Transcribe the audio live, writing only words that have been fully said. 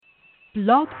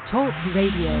Blog Talk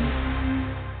Radio.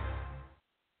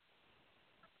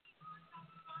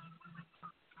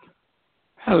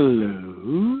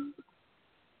 Hello.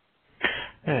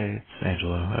 Hey, it's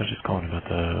Angelo. I was just calling about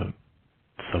the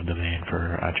subdomain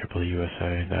for IEEE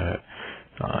USA that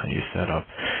you set up.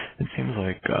 It seems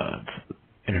like it's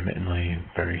intermittently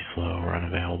very slow or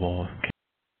unavailable.